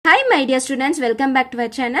Hi my dear students, welcome back to our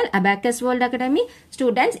channel Abacus World Academy.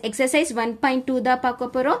 Students, exercise 1.2 da பார்க்க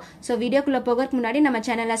போறோம். So video குள்ள போகிறதுக்கு முன்னாடி நம்ம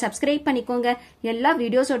சேனலை subscribe பண்ணிக்கோங்க. எல்லா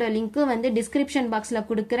வீடியோஸோட லிங்க் வந்து description boxல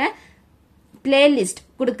கொடுக்கிறேன். playlist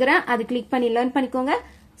கொடுக்கிறேன். அது கிளிக் பண்ணி learn பண்ணிக்கோங்க.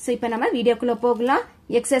 So இப்போ நம்ம வீடியோக்குள்ள போகலாம்.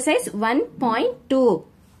 Exercise 1.2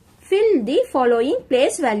 Fill the following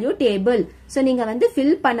place value table. So நீங்க வந்து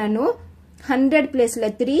fill பண்ணனும். 100 placeல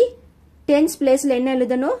 3, 10s placeல என்ன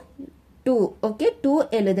எழுதணும்? 2. Okay, 2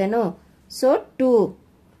 எழுதணும். So 2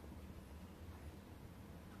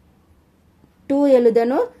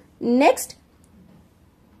 எழுதணும். Next,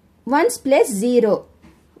 ones place 0.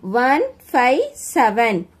 1, 5,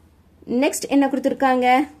 7. Next என்ன கொடுத்திருக்காங்க?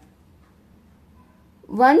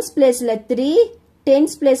 Ones placeல 3,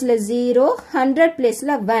 10s placeல 0, 100 placeல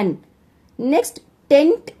 1. Next,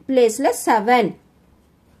 10th placeல 7.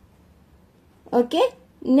 Okay,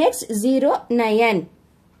 next 0, 9.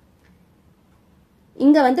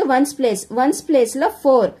 இங்க வந்து ones placeல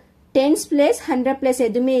 4, 10s place, 100 place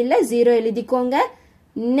எதுமே இல்ல, 0 எழுதிக்கோங்க.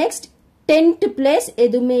 Next, 10th place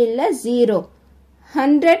எதுமே இல்ல, 0.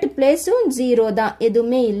 100th placeம் 0 தான்,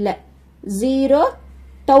 எதுமே இல்ல. 0,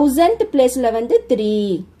 1000th placeல வந்து 3.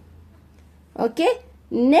 Okay,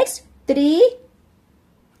 next 3,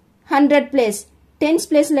 100 place, 10s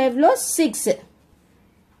placeல எவ்வளோ? 6.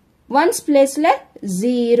 ones placeல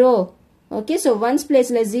 0. Okay, so ones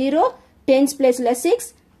placeல 0, 10s placeல 6,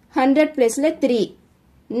 100 placeல 3.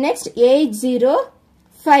 Next 8, 0,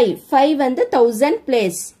 5. 5 வந்து 1000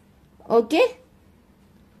 place. Okay,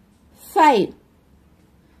 5.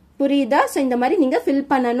 புரியுதா? So இந்த மாதிரி நீங்க fill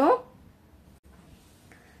பண்ணனும்.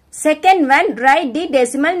 Second one, write the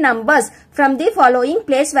decimal numbers from the following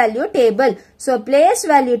place value table. So place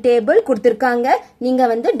value table கொடுத்திருக்காங்க. நீங்க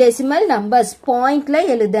வந்து decimal numbers pointல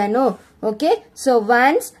எழுதணும். Okay, so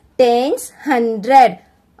ones, tens, 100.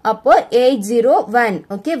 அப்போ 801.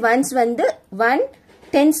 Okay, ones வந்து 1,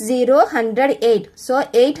 tens 0, 100 8. So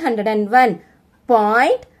 801.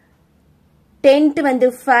 Point, tenth வந்து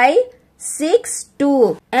 5, 6, 2.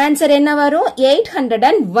 Answer என்ன வரும்?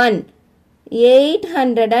 801.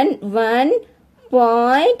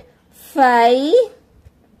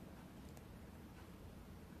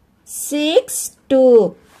 801.562.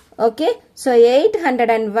 Okay, so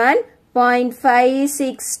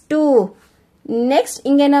 801.562. Next,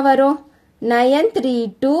 இங்க என்ன வரும்?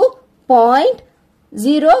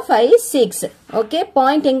 932.056. Okay,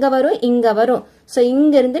 point எங்க வரும்? இங்க வரும். So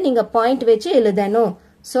இங்க இருந்து நீங்க point வச்சு எழுதணும்.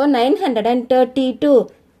 So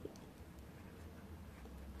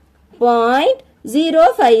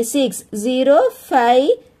 932.056.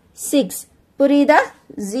 056. புரியுதா?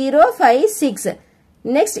 056.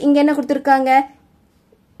 Next, இங்க என்ன கொடுத்திருக்காங்க?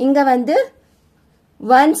 இங்க வந்து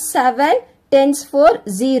 1, 7, 10s 4,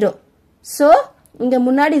 0. So, இங்க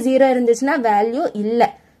முன்னாடி 0 இருந்துச்சுன்னா value இல்ல.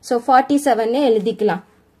 So, 47 எழுதிக்கலாம்.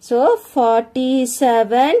 So,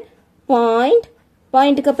 47 point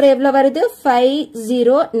அப்புறம் எவ்வளவு வருது?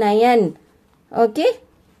 509. Okay.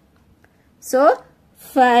 So,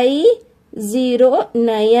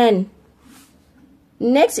 509.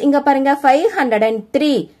 Next, இங்க பாருங்க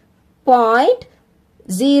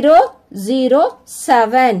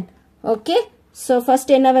 503.007. Okay. So, first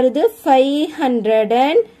என்ன வருது?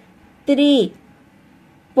 503.009.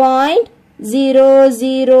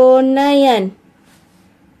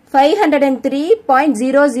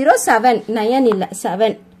 503.007. 9 இல்ல, 7.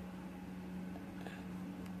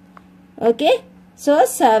 Okay. So,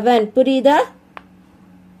 7. புரியுதா?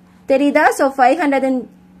 தெரியுதா? So,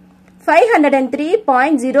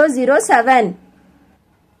 503.007.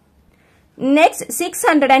 Next,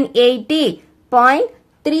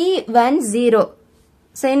 680.310.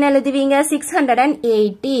 So, என்ன எழுதுவீங்க?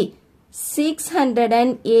 680.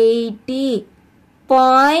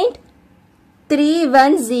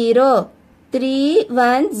 680.310.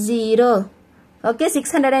 310. Okay,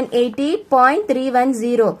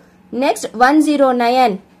 680.310. Next,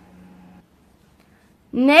 109.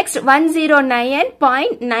 Next,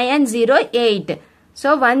 109.908. So,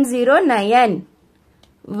 109.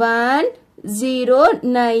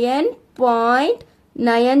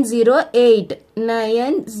 109.908.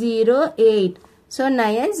 908. So,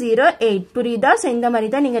 908. புரியுதா? So, இந்த மாதிரி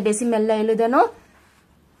தான் நீங்க டெசிமல்ல எழுதணும்.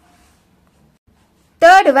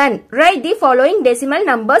 Third one, write the following decimal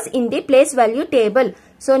numbers in the place value table.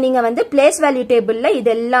 So, நீங்க வந்து place value tableல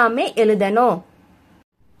இதெல்லாமே எழுதணும்.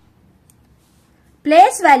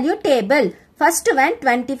 Place value table. First one,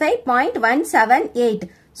 25.178.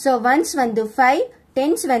 So, ones வந்து 5,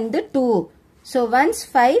 tens வந்து 2. So, ones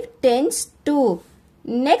 5, tens 2.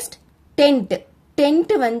 Next, tenth.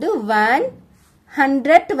 Tenth வந்து 1,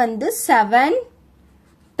 100th வந்து 7,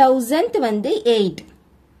 1000th வந்து 8.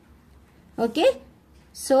 Okay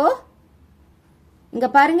so இங்க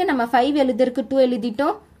பாருங்க நம்ம 5 எழுதிருக்கு 2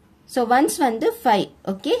 எழுதிட்டோம் சோ ones வந்து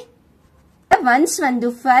 5 ஓகே ones வந்து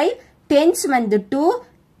 5 tens வந்து 2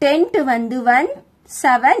 tenth வந்து 1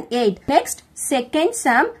 7 8 next second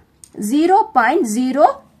sum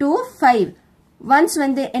 0.025 ones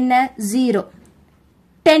வந்து என்ன 0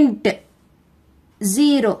 tenth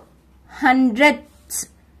 0 hundredths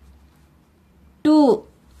 2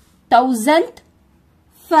 thousandth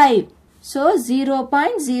 5 so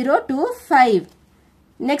 0.025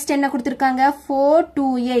 next என்ன கொடுத்திருக்காங்க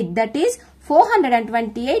 428 that is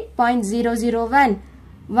 428.001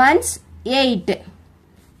 ones 8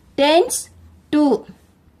 tens 2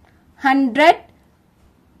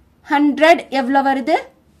 100 எவ்வளவு வருது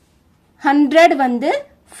 100 வந்து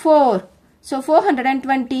 4 so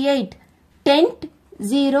 428 tenth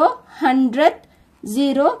 0 hundredth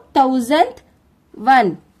 0 thousandth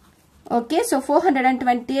 1 okay so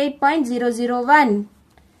 428.001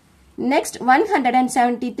 next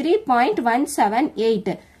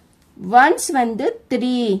 173.178 ones வந்து 3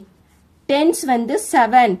 tens வந்து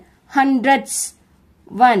 7 hundredths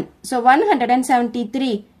 1 so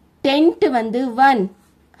 173 tenth வந்து 1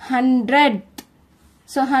 hundredth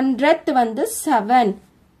so hundredth வந்து 7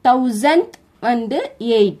 thousandth வந்து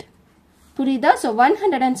 8 புரியுதா so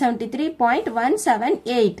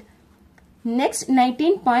 173.178 next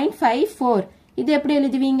 19.54 இது எப்படி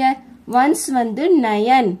எழுதுவீங்க ones வந்து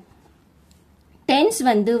 9 tens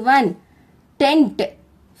வந்து 1 tenth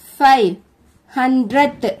 5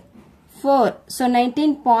 hundredth 4 so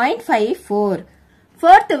 19.54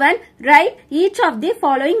 fourth one write each of the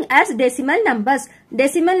following as decimal numbers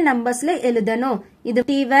decimal numbers ல எழுதணும் இது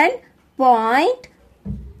 1 point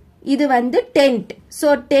இது வந்து tenth so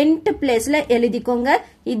tenth place ல எழுதிக்கோங்க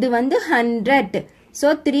இது வந்து 100 so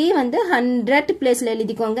 3 வந்து 100 place ல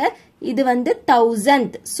எழுதிக்கோங்க இது வந்து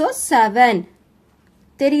 1000th so 7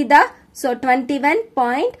 தெரியுதா so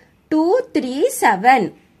 21.237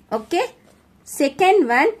 okay second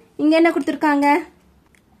one இங்க என்ன கொடுத்திருக்காங்க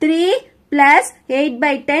 3 plus 8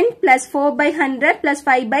 by 10 plus 4 by 100 plus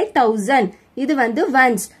 5 by 1000 இது வந்து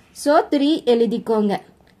ones so 3 எழுதிக்கோங்க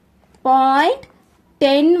point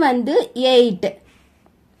 10 வந்து 8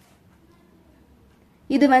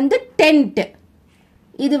 இது வந்து 10th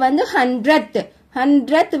இது வந்து 100th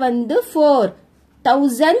வந்து 4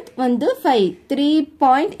 1000th வந்து 5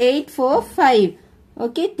 3.845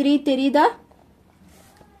 okay 3 தெரியுதா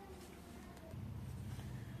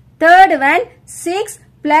third one 6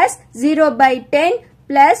 plus 0 by 10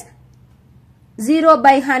 plus 0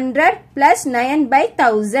 by 100 plus 9 by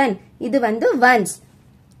 1000 இது வந்து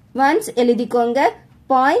ones எழுதிக்கோங்க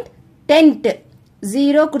point 10th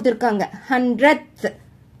 0 கொடுத்திருக்காங்க 100th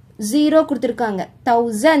 0 கொடுத்திருக்காங்க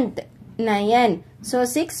 1000th 9 so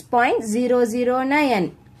 6.009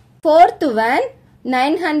 fourth one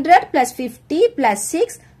 900 plus 50 plus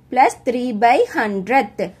 6 plus 3 by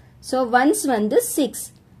 100th so ones வந்து 6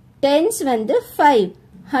 tens வந்து 5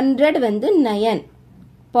 100 வந்து 9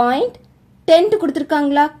 point 10th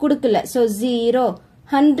கொடுத்திருக்காங்களா கொடுக்கல so 0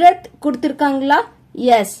 100th கொடுத்திருக்காங்களா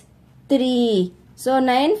yes 3 so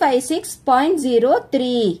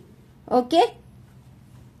 956.03 okay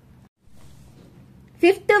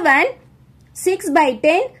fifth one 6 by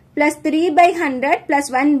 10 plus 3 by 100 plus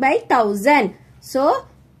 1 by 1000 so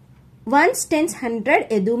ones tens 100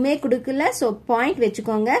 எதுவுமே கொடுக்கல so point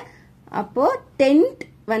வெச்சுக்கோங்க அப்போ 10th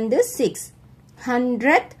வந்து 6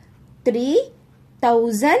 100th 3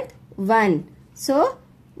 1000th 1 so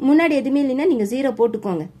முன்னாடி எதுவுமே இல்லைன்னா நீங்க 0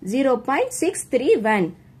 போட்டுக்கோங்க 0.631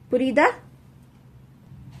 புரியுதா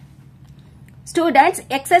students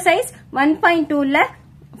exercise 1.2 ல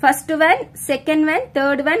first one second one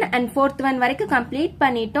third one and fourth one வரைக்கும் complete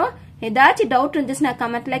பண்ணிட்டோம் ஏதாச்சும் டவுட் இருந்துச்சுன்னா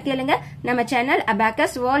கமெண்ட்ல கேளுங்க நம்ம சேனல்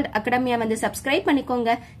Abacus World Academy வந்து subscribe பண்ணிக்கோங்க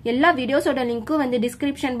எல்லா வீடியோஸோட லிங்க்கும் வந்து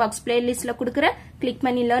description box playlistல கொடுக்கிறேன் கிளிக்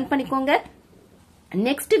பண்ணி learn பண்ணிக்கோங்க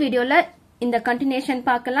next வீடியோல இந்த continuation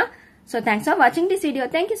பார்க்கலாம் so thanks for watching this video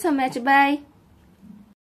thank you so much bye